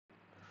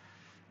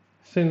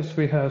Since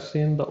we have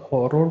seen the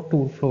overall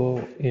tool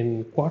flow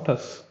in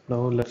Quartus,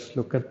 now let's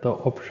look at the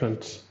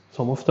options,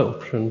 some of the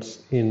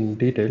options in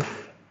detail.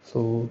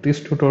 So this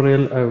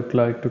tutorial, I would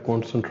like to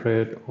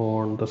concentrate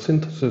on the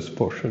synthesis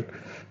portion.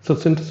 So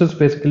synthesis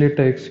basically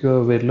takes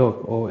your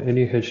Verilog or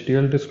any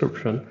HDL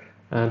description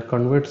and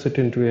converts it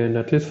into a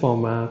netlist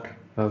format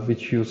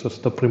which uses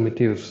the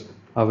primitives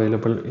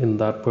available in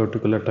that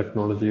particular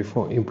technology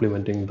for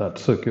implementing that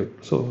circuit.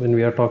 So when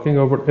we are talking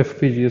about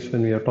FPGAs,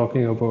 when we are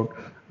talking about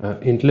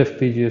Intel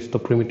FPGAs, the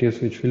primitives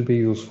which will be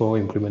used for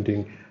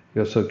implementing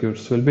your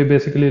circuits will be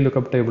basically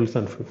lookup tables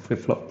and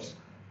flip-flops.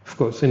 Of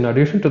course, in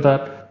addition to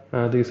that,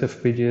 these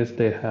FPGAs,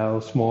 they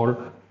have small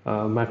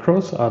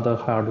macros, other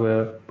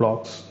hardware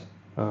blocks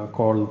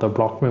called the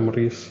block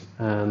memories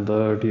and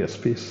the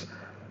DSPs.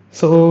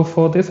 So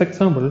for this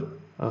example,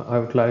 I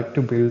would like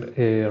to build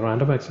a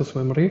random access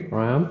memory,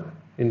 RAM,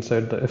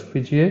 inside the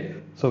FPGA.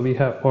 So we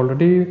have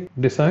already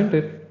designed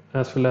it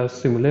as well as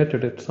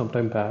simulated it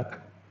sometime back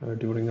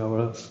during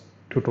our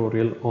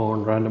tutorial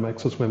on random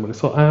access memory.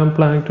 So I am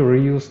planning to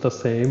reuse the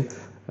same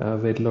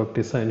Verilog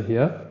design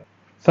here.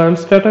 So I'll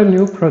start a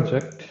new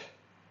project.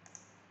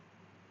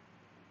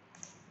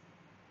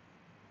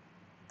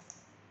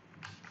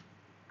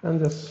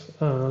 And just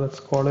let's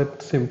call it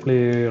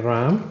simply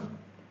RAM.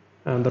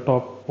 And the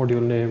top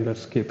module name,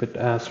 let's keep it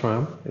as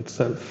RAM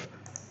itself.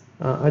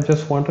 I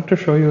just wanted to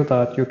show you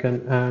that you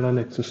can add an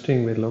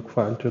existing Verilog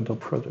file to the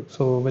project.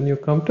 So when you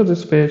come to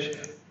this page,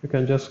 you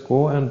can just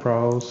go and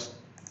browse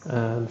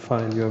and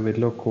find your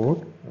Verilog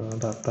code.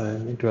 That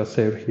time it was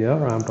saved here,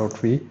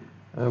 ram.v.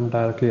 I'm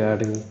directly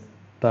adding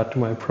that to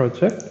my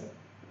project,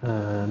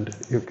 and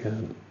you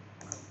can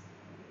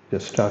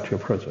just start your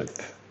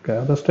project.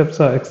 Okay, the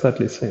steps are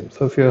exactly the same.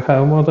 So if you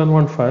have more than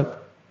one file,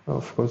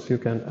 of course you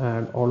can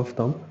add all of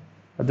them.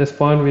 At this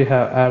point we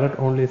have added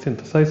only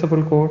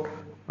synthesizable code,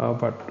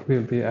 but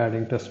we'll be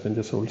adding test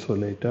benches also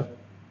later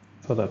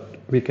so that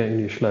we can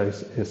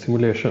initialize a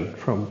simulation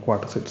from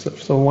Quartus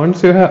itself. So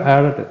once you have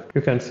added it,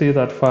 you can see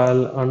that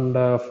file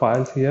under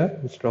files here.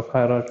 Instead of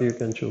hierarchy, you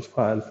can choose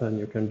files and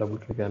you can double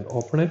click and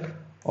open it.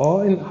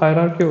 Or in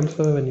hierarchy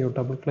also, when you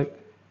double click,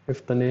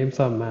 if the names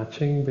are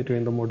matching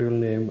between the module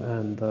name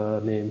and the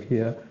name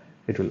here,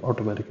 it will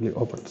automatically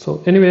open.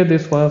 So anyway,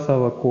 this was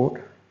our code.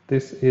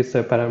 This is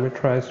a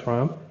parameterized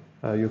RAM.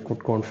 You could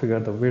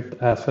configure the width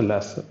as well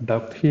as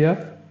depth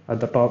here at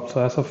the top.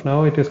 So as of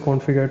now, it is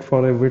configured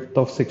for a width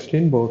of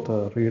 16,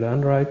 both read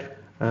and write,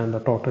 and the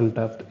total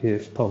depth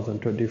is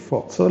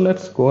 1024. So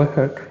let's go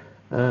ahead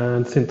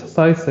and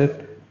synthesize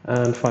it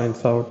and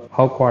finds out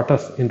how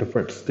Quartus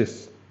interprets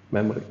this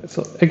memory.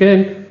 So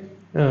again,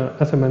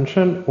 as I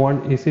mentioned,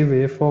 one easy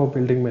way for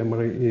building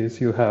memory is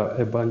you have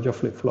a bunch of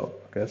flip-flop.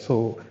 Okay,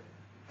 so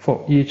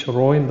for each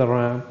row in the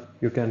RAM,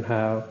 you can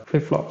have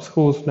flip-flops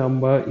whose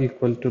number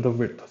equal to the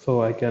width.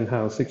 So I can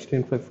have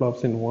 16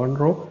 flip-flops in one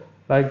row,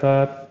 like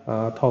that,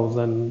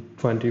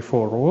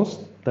 1024 rows.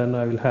 Then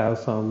I will have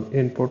some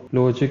input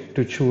logic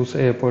to choose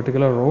a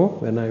particular row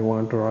when I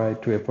want to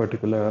write to a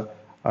particular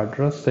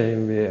address.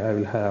 Same way, I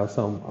will have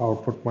some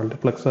output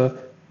multiplexer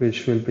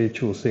which will be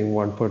choosing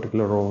one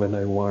particular row when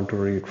I want to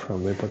read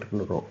from a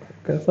particular row.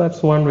 Okay, so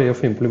that's one way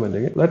of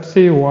implementing it. Let's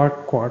see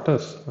what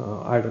Quartus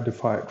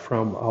identified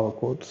from our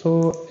code.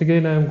 So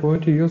again, I'm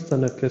going to use the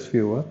netlist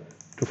viewer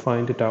to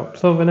find it out.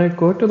 So when I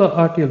go to the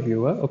RTL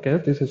viewer, okay,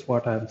 this is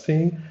what I'm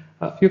seeing.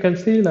 You can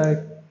see like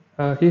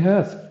he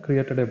has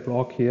created a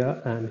block here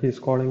and he's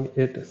calling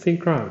it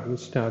synchron,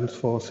 which stands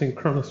for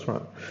synchronous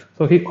RAM.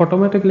 So he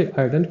automatically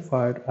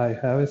identified I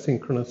have a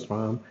synchronous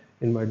RAM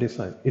in my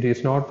design. It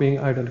is not being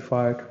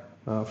identified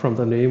from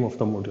the name of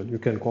the module. You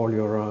can call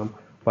your RAM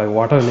by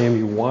whatever name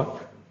you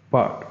want,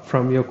 but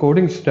from your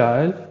coding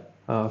style,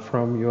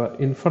 from your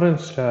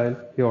inference style,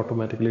 he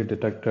automatically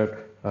detected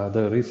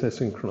there is a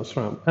synchronous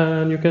RAM.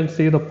 And you can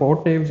see the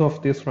port names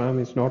of this RAM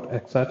is not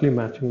exactly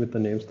matching with the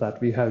names that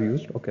we have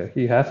used. Okay,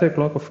 he has a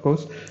clock, of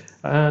course,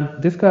 and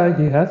this guy,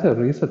 he has a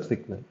reset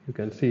signal. You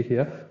can see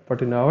here,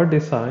 but in our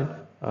design,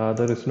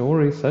 there is no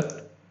reset.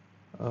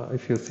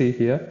 If you see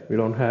here, we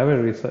don't have a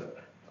reset.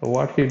 So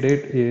what he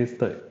did is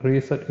the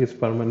reset is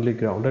permanently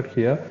grounded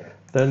here.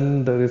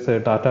 Then there is a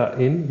data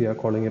in, we are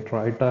calling it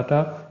write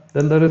data.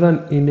 Then there is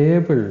an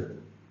enable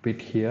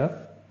bit here.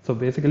 So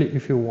basically,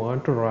 if you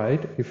want to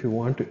write, if you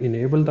want to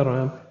enable the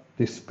RAM,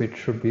 this bit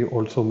should be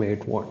also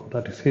made 1.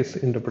 That is his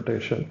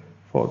interpretation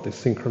for this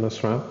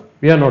synchronous RAM.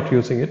 We are not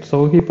using it,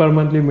 so he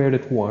permanently made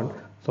it 1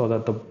 so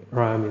that the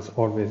RAM is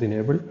always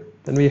enabled.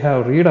 Then we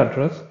have read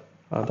address.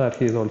 That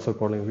he is also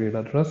calling read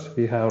address.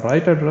 We have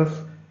write address.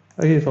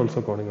 He is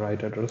also calling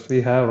write address.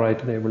 We have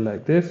write enable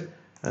like this,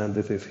 and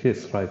this is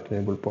his write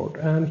enable port,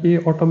 and he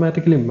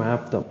automatically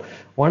mapped them.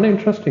 One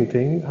interesting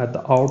thing, at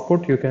the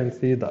output you can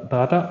see the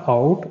data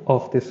out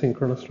of this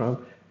synchronous RAM.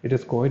 It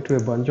is going to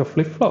a bunch of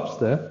flip-flops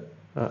there,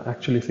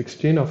 actually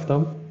 16 of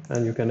them,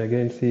 and you can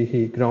again see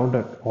he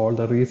grounded all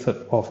the reset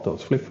of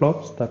those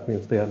flip-flops. That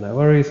means they are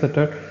never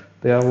resetted.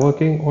 They are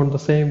working on the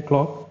same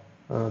clock.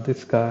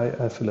 This guy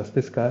as well as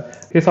this guy.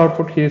 His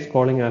output he is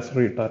calling as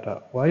read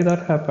data. Why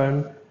that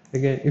happened?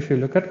 Again, if you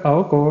look at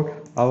our code,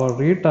 our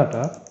read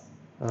data,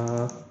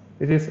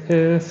 it is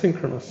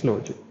asynchronous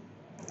logic.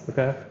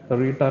 Okay, the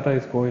read data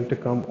is going to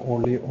come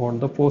only on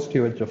the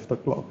positive edge of the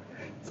clock.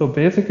 So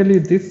basically,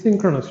 this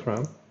synchronous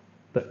RAM,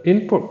 the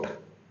input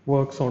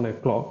works on a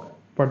clock,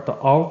 but the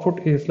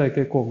output is like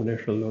a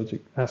combinational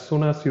logic. As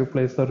soon as you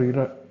place the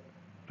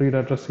read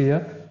address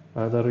here,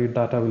 the read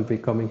data will be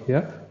coming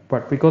here.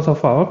 But because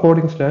of our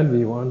coding style,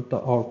 we want the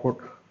output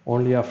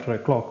only after a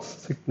clock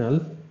signal.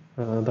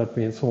 That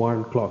means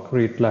one clock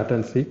read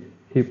latency.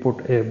 He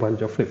put a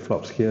bunch of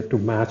flip-flops here to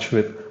match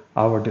with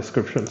our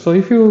description. So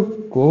if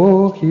you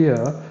go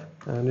here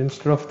and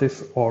instead of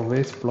this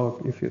always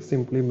block, if you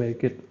simply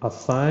make it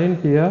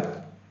assign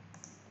here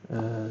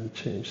and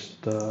change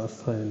the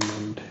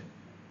assignment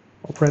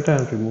operator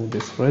and remove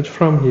this reg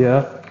from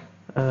here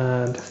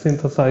and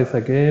synthesize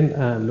again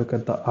and look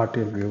at the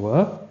RTL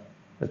viewer.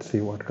 Let's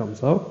see what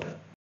comes out.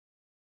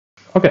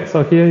 Okay,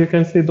 so here you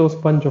can see those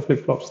bunch of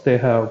flip-flops, they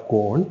have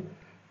gone.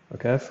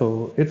 Okay,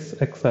 so it's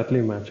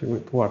exactly matching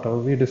with whatever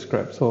we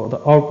described. So the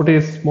output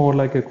is more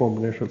like a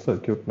combinational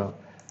circuit now.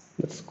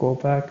 Let's go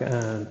back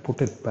and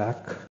put it back.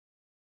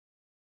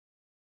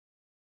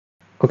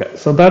 Okay,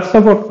 so that's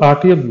about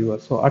RTL viewer.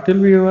 So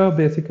RTL viewer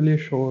basically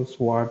shows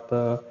what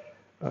the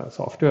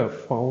software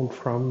found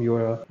from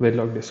your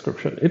Verilog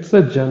description. It's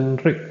a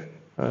generic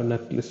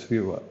netlist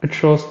viewer. It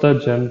shows the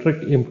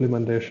generic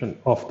implementation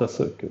of the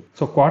circuit.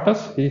 So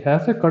Quartus, he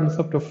has a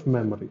concept of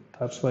memory.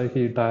 That's why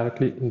he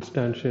directly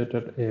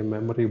instantiated a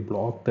memory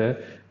block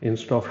there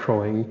instead of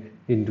showing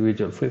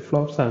individual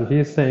flip-flops, and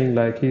he's saying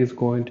like he's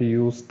going to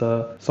use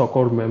the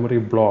so-called memory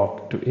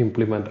block to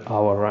implement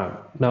our RAM.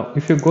 Now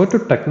if you go to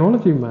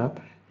technology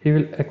map, he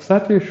will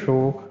exactly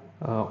show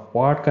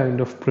what kind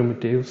of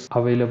primitives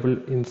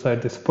available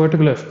inside this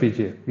particular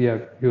FPGA. We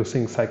are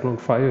using Cyclone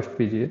 5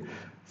 FPGA.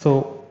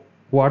 So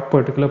what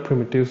particular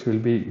primitives will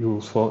be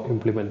used for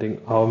implementing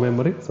our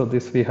memory. So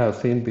this we have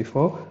seen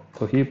before.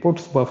 So he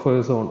puts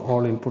buffers on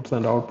all inputs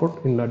and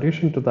output. In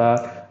addition to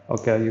that,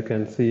 okay, you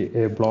can see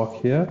a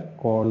block here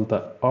called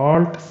the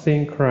alt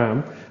sync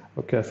RAM.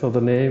 Okay, so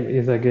the name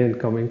is again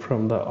coming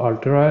from the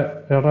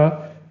Altera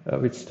era,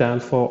 which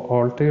stands for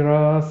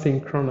Altera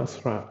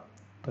synchronous RAM.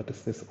 That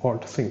is this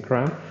alt sync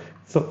RAM.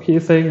 So he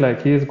is saying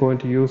like he is going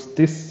to use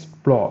this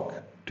block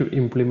to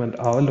implement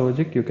our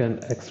logic. You can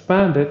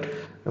expand it,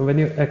 and when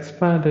you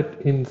expand it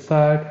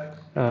inside,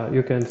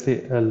 you can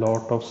see a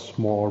lot of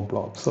small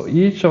blocks. So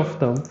each of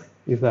them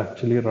is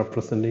actually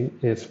representing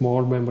a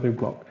small memory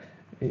block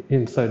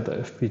inside the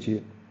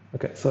FPGA.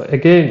 Okay, so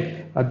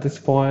again at this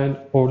point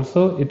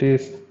also it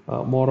is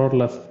more or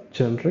less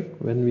generic.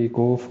 When we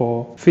go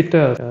for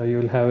fitter, you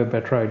will have a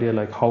better idea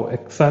like how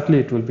exactly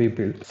it will be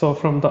built. So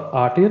from the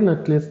RTL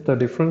netlist, the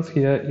difference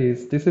here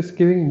is this is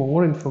giving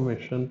more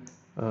information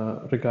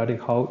regarding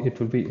how it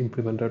will be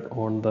implemented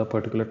on the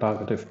particular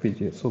target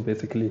FPGA. So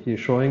basically he's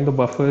showing the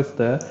buffers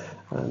there,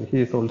 and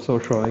he is also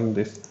showing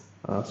this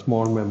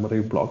small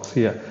memory blocks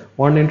here.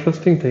 One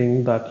interesting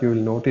thing that you will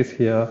notice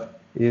here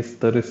is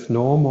there is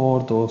no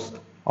more those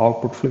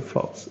output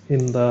flip-flops.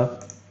 In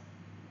the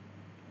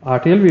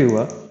RTL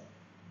viewer,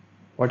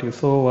 what you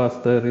saw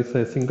was there is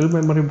a single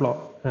memory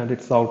block and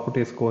its output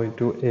is going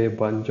to a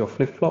bunch of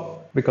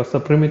flip-flop, because the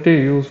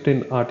primitive used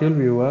in RTL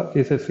viewer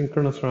is a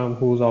synchronous RAM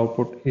whose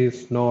output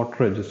is not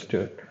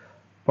registered.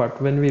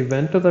 But when we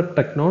went to the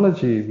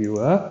technology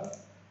viewer,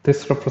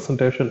 this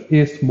representation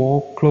is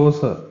more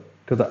closer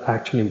to the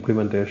actual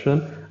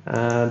implementation,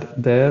 and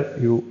there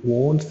you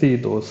won't see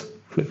those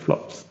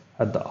flip-flops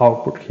at the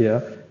output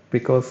here,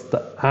 because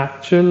the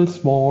actual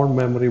small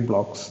memory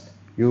blocks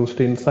used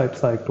inside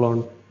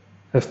Cyclone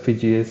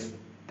FPGAs,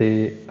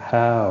 they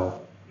have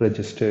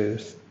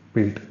registers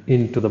built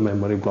into the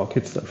memory block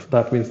itself.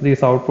 That means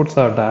these outputs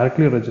are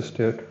directly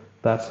registered.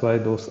 That's why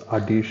those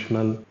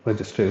additional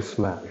registers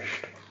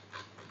vanished.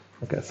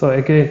 Okay, so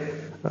again,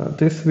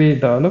 this we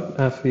develop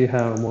as we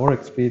have more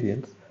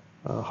experience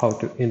how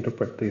to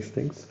interpret these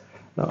things.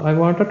 Now I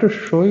wanted to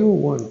show you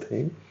one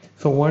thing.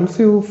 So once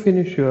you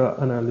finish your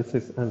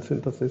analysis and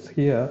synthesis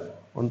here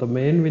on the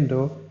main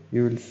window,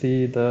 you will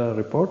see the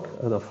report,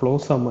 the flow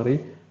summary,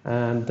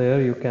 and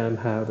there you can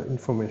have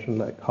information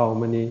like how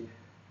many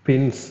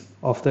pins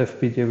of the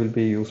FPGA will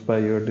be used by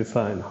your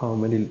design, how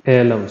many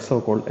ALMs,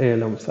 so-called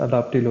ALMs,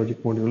 adaptive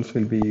logic modules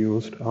will be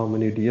used, how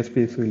many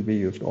DSPs will be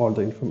used, all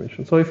the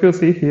information. So if you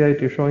see here,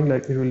 it is showing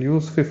like it will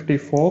use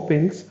 54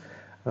 pins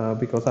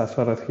because as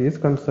far as he is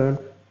concerned,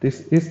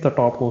 this is the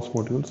topmost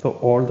module. So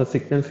all the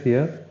signals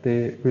here,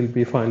 they will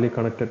be finally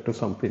connected to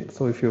some pins.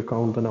 So if you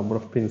count the number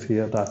of pins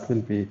here, that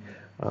will be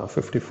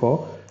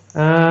 54.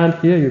 And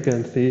here you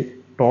can see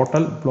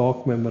total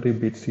block memory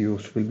bits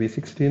used will be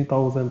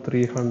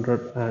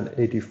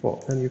 16,384,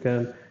 and you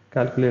can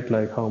calculate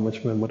like how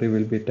much memory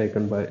will be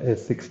taken by a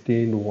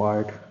 16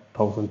 wide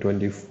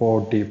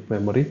 1024 deep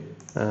memory,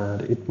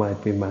 and it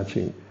might be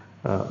matching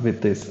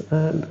with this.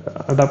 And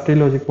adaptive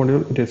logic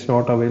module, it is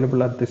not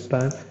available at this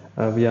time.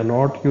 We are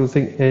not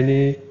using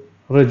any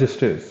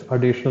registers,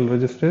 additional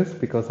registers,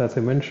 because as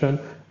I mentioned,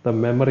 the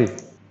memory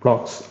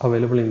blocks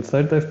available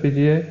inside the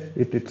FPGA,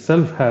 it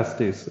itself has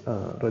these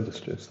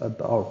registers at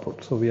the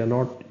output. So we are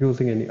not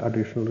using any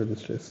additional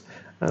registers.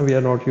 And we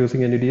are not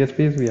using any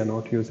DSPs, we are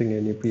not using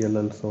any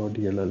PLLs or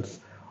DLLs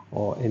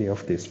or any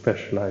of these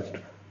specialized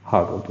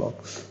hardware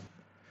blocks.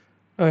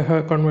 I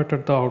have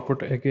converted the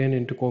output again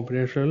into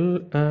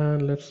combinational,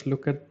 and let's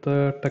look at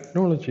the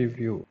technology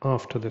view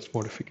after this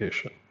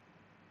modification.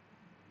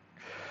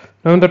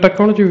 Now in the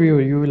technology view,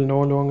 you will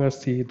no longer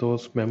see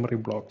those memory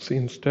blocks.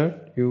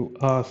 Instead, you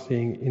are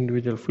seeing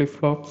individual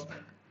flip-flops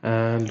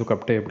and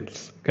lookup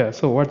tables. Okay,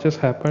 so what just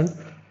happened?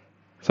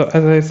 So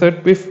as I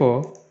said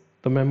before,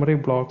 the memory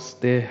blocks,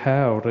 they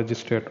have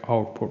registered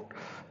output.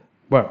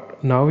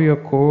 But now your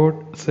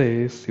code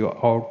says your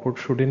output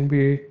shouldn't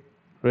be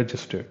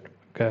registered.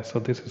 Okay, so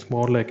this is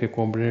more like a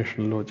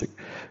combinational logic.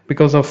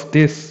 Because of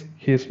this,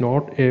 he is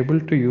not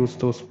able to use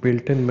those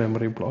built-in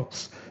memory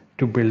blocks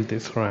to build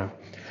this RAM.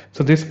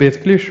 So this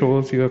basically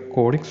shows your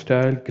coding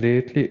style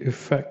greatly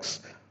affects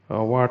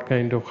what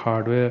kind of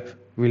hardware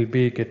will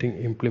be getting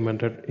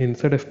implemented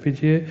inside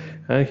FPGA.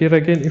 And here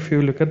again, if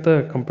you look at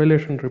the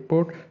compilation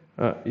report,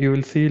 you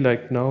will see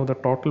like now the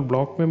total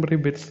block memory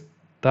bits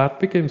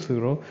that became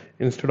 0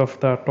 instead of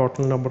the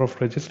total number of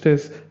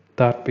registers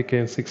that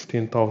became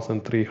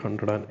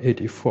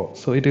 16,384.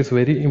 So it is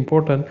very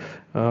important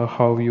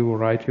how you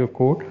write your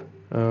code,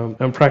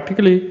 and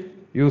practically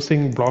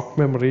using block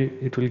memory,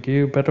 it will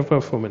give better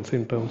performance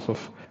in terms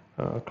of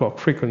clock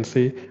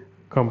frequency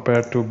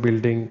compared to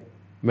building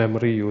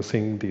memory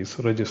using these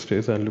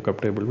registers and lookup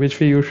table, which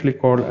we usually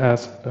call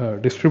as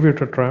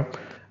distributed RAM.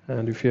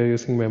 And if you are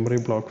using memory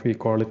block, we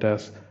call it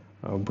as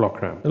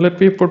block RAM. Let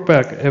me put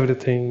back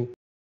everything.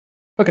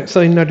 Okay,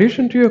 so in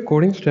addition to your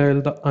coding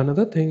style, the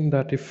another thing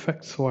that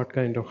affects what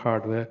kind of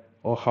hardware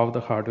or how the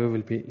hardware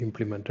will be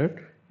implemented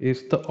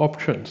is the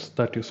options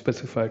that you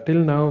specify. Till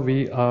now,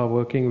 we are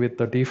working with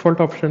the default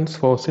options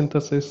for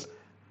synthesis,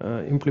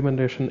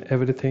 implementation,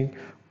 everything.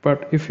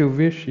 But if you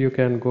wish, you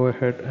can go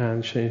ahead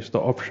and change the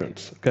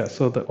options. Okay,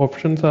 so the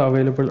options are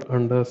available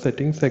under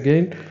settings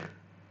again.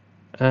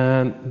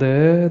 And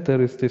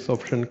there is this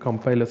option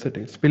compiler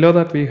settings. Below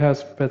that we have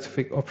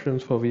specific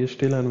options for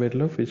VHDL and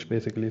Verilog, which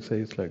basically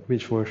says like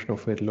which version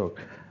of Verilog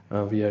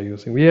we are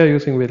using. We are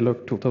using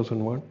Verilog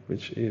 2001,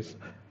 which is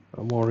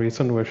a more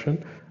recent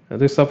version.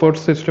 This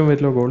supports system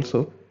Verilog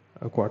also,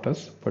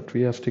 Quartus, but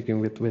we are sticking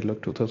with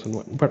Verilog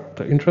 2001. But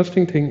the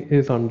interesting thing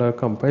is under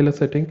compiler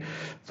setting.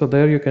 So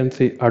there you can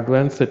see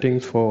advanced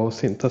settings for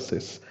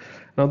synthesis.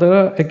 Now there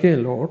are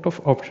again a lot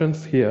of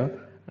options here,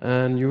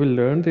 and you will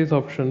learn these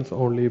options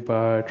only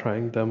by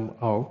trying them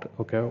out.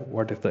 Okay,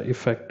 what is the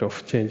effect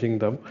of changing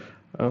them?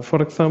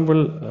 For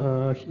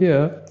example,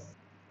 here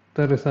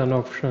there is an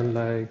option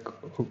like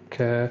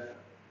okay,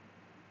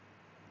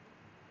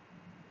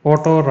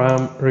 auto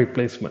RAM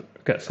replacement.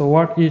 Okay, so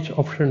what each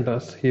option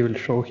does, he will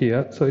show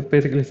here. So it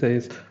basically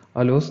says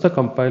allows the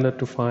compiler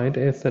to find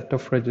a set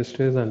of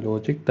registers and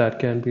logic that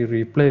can be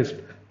replaced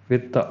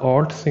with the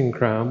alt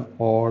sync RAM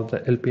or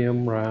the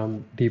LPM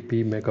RAM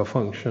DP mega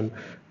function.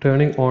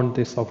 Turning on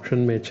this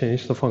option may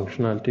change the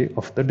functionality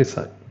of the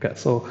design. Okay,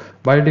 so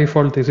by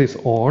default this is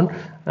on,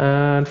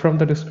 and from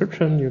the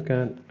description you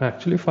can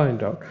actually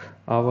find out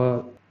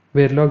our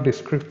Verilog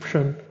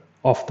description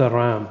of the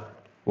RAM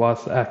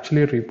was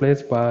actually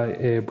replaced by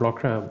a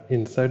block RAM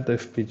inside the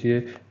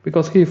FPGA,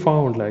 because he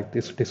found like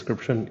this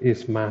description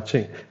is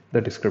matching the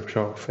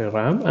description of a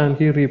RAM, and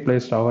he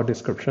replaced our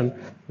description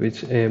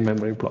with a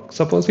memory block.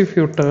 Suppose if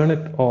you turn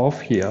it off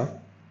here,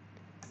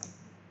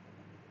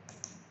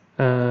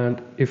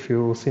 and if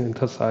you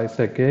synthesize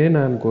again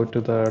and go to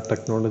the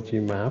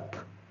technology map,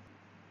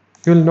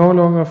 you will no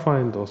longer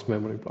find those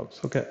memory blocks.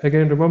 Okay,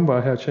 again remember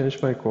I have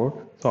changed my code,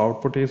 so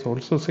output is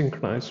also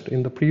synchronized.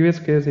 In the previous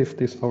case, if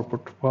this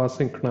output was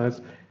synchronized,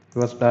 it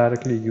was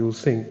directly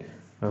using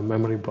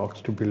memory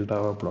blocks to build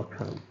our block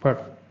RAM,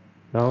 but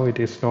now it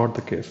is not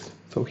the case.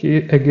 So he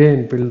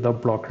again built the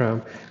block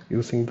RAM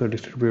using the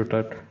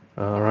distributed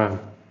RAM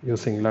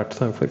using LUTs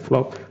and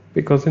flip-flop,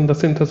 because in the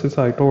synthesis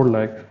I told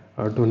like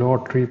do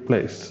not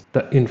replace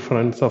the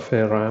inference of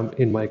a RAM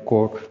in my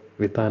code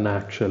with an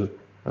actual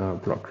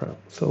block RAM.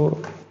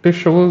 So this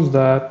shows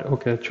that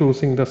okay,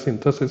 choosing the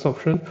synthesis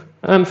option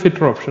and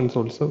filter options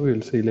also, we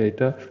will see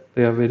later,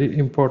 they are very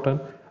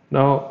important.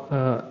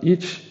 Now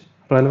each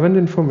relevant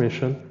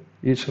information,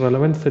 each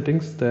relevant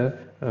settings there,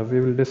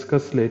 we will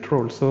discuss later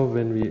also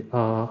when we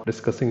are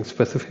discussing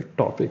specific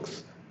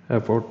topics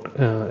about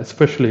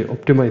especially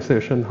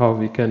optimization, how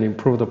we can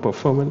improve the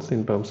performance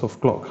in terms of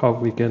clock, how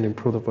we can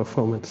improve the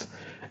performance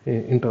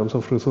in terms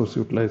of resource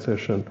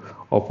utilization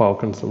or power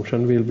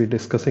consumption. We'll be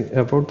discussing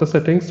about the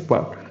settings,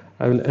 but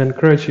I will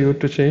encourage you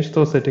to change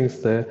those settings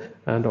there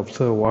and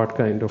observe what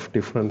kind of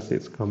difference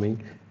is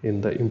coming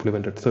in the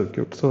implemented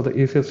circuit. So the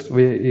easiest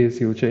way is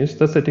you change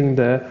the setting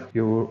there,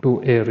 you do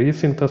a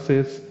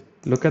resynthesis,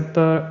 look at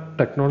the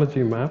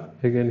technology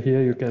map. Again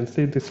here you can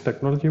see this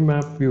technology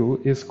map view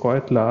is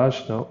quite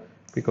large now,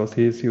 because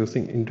he is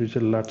using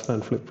individual LUTs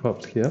and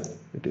flip-flops here.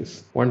 It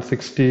is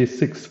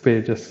 166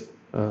 pages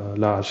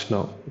large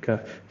now. Okay,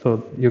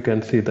 so you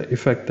can see the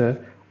effect there.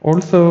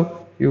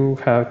 Also, you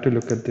have to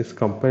look at this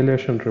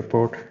compilation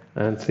report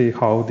and see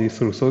how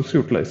this resource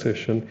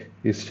utilization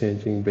is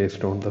changing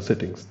based on the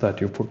settings that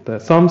you put there.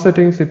 Some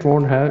settings it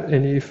won't have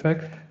any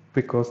effect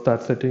because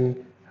that setting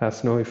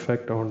has no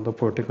effect on the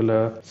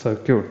particular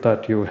circuit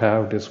that you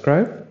have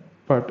described.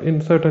 But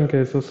in certain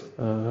cases,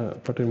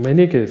 but in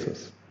many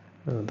cases,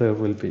 there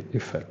will be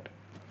effect.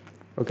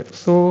 Okay,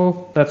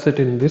 so that's it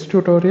in this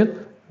tutorial.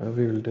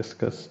 We will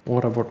discuss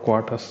more about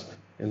Quartus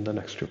in the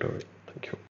next tutorial. Thank you.